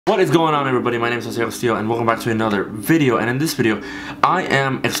What is going on, everybody? My name is Steel and welcome back to another video. And in this video I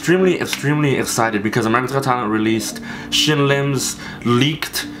am extremely excited because America's Got Talent released Shin Lim's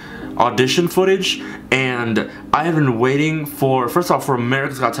leaked audition footage, and I have been waiting for, first off, for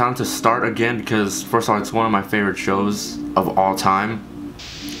America's Got Talent to start again, because first of all, it's one of my favorite shows of all time.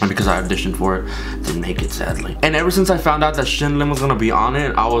 And because I auditioned for it, didn't make it, sadly. And ever since I found out that Shin Lim was gonna be on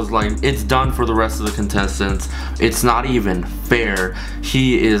it, I was like, it's done for the rest of the contestants. It's not even fair.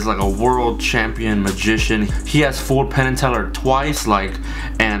 He is like a world champion magician. He has fooled Penn and Teller twice,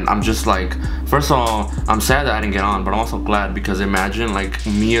 and I'm just like, first of all, I'm sad that I didn't get on, but I'm also glad, because imagine like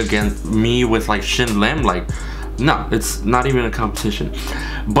me against me with like Shin Lim, no, it's not even a competition.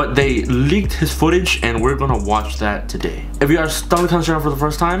 But they leaked his footage and we're gonna watch that today. If you are stumbling on the channel for the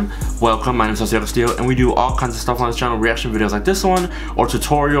first time, welcome. My name is Steel and we do all kinds of stuff on this channel, reaction videos like this one, or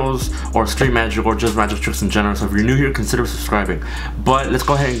tutorials, or street magic, or just magic tricks in general. So if you're new here, consider subscribing. But let's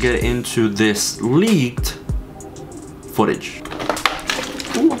go ahead and get into this leaked footage.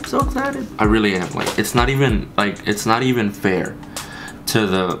 Ooh, I'm so excited. I really am. It's not even fair to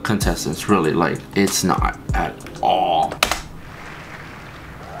the contestants, really. It's not at all.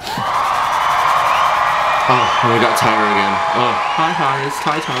 Oh, and we got Tyler again. Oh, hi, it's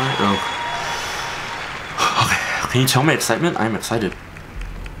Ty. Oh. Okay, can you tell my excitement? I'm excited.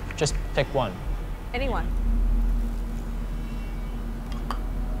 Just pick one. Anyone.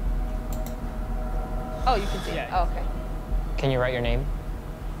 Oh, you can see it. Oh, okay. Can you write your name?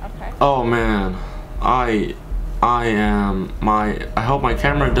 Okay. Oh man, I hope my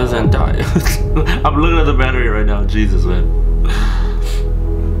camera doesn't die. I'm looking at the battery right now. Jesus, man.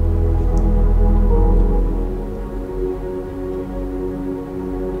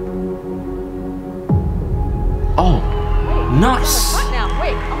 Oh, nice. What now?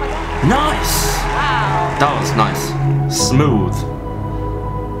 Wait. Oh my God. Nice. Wow. That was nice. Smooth.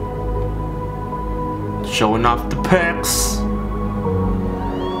 Showing off the pecs.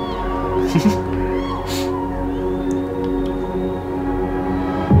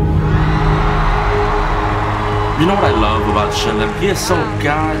 You know what I love about Shin Lim? He is so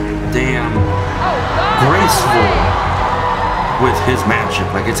goddamn graceful with his magic.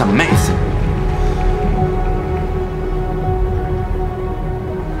 It's amazing.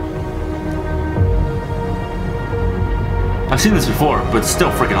 I've seen this before, but it's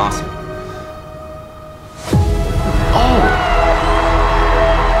still freaking awesome. Oh!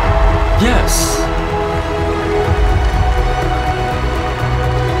 Yes!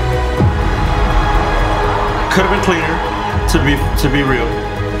 Could have been cleaner, to be real.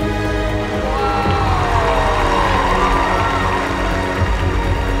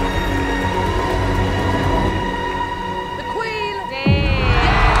 The Queen.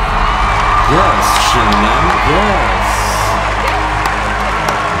 Yes, Shin Lim. Yes.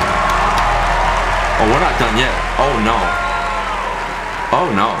 Oh, we're not done yet. Oh no. Oh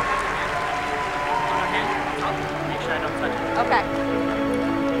no. Okay.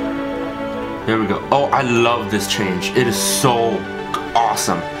 Here we go. Oh, I love this change. It is so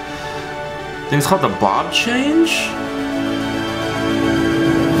awesome. I think it's called the bob change?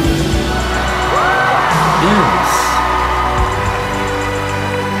 Yes.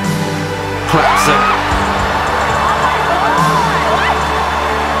 Classic.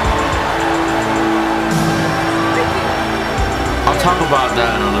 I'll talk about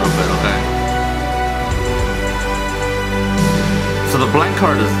that in a little bit, okay? So the blank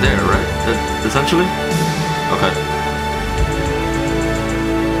card is there, right? Essentially? Okay.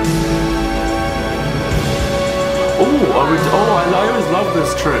 I always love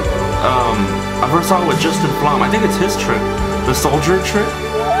this trick. I first saw it with Justin Flom. I think it's his trick. The soldier trick?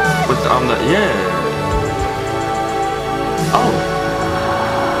 With yeah. Oh.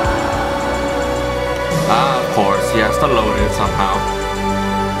 Of course, he has to load it somehow.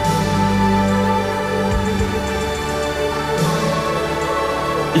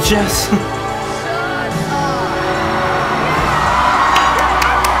 Yes.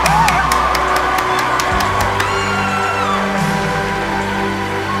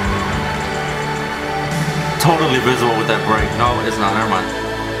 Totally visible with that break. No, it's not. Never mind.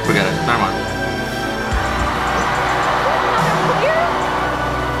 Forget it. Never mind.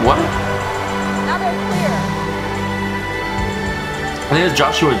 What? Now they're clear. I think it's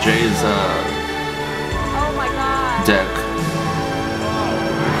Joshua J's Oh my God. deck.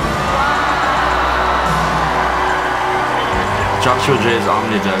 Joshua J's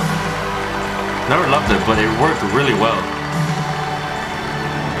Omni deck. Never loved it, but it worked really well.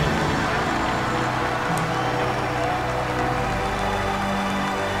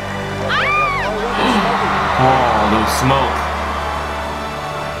 Oh, the smoke.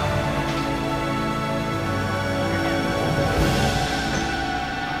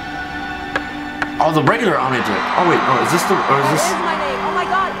 Oh, the regular Omni Jet. Oh wait, oh, is this the, or is That this? is my name. Oh my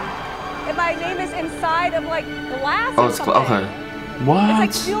god. And my name is inside of like glass Oh, or it's something. okay. What? It's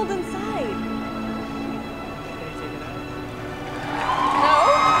like sealed inside. No?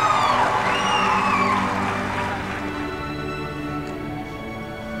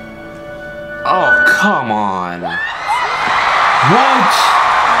 Oh, come on. What?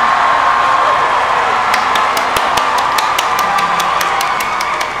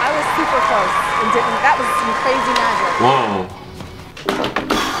 I was super close and didn't. That was some crazy magic. Whoa.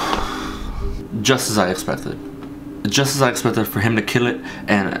 Just as I expected. Just as I expected for him to kill it.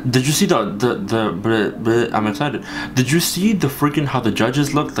 And did you see I'm excited. Did you see the freaking how the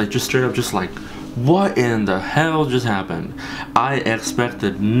judges looked? Like just straight up just like, what in the hell just happened? I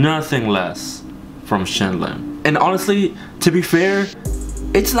expected nothing less from Shin Lim. And honestly, to be fair,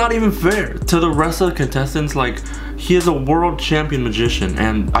 it's not even fair to the rest of the contestants. Like, he is a world champion magician,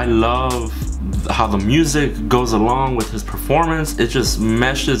 and I love how the music goes along with his performance. It just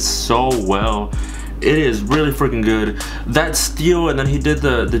meshes so well. It is really freaking good. That steal, and then he did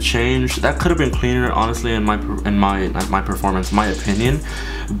the change. That could have been cleaner, honestly, in my performance, my opinion.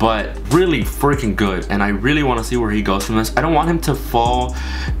 But really freaking good, and I really want to see where he goes from this. I don't want him to fall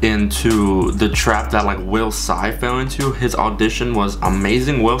into the trap that like Will Tsai fell into. His audition was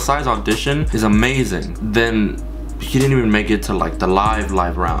amazing. Will Tsai's audition is amazing. Then he didn't even make it to like the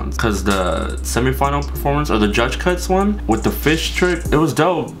live rounds, because the semifinal performance or the judge cuts one with the fish trick, it was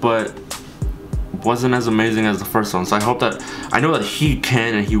dope, but wasn't as amazing as the first one. So I hope that, I know that he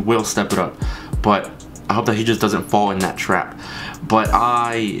can and he will step it up, but I hope that he just doesn't fall in that trap. But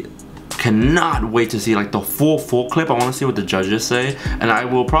I cannot wait to see like the full clip. I want to see what the judges say, and I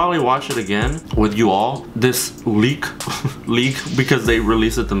will probably watch it again with you all. This leak because they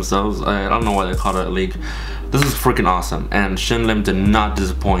released it themselves. I don't know why they called it a leak. This is freaking awesome, and Shin Lim did not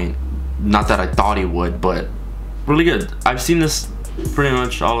disappoint. Not that I thought he would, but really good. I've seen this, pretty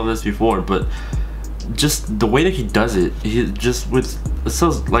much all of this before, but just the way that he does it, he just with, it so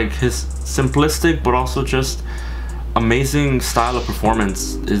like his simplistic but also just amazing style of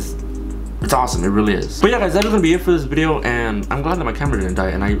performance is, it's awesome. It really is. But yeah guys, that is gonna be it for this video, and I'm glad that my camera didn't die,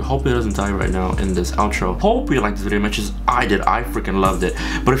 and I hope it doesn't die right now in this outro. Hope you liked this video as much as I did. I freaking loved it.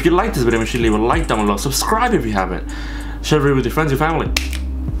 But if you liked this video, make sure you leave a like down below, subscribe if you haven't, share it with your friends, your family,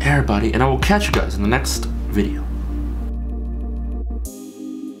 everybody, and I will catch you guys in the next video.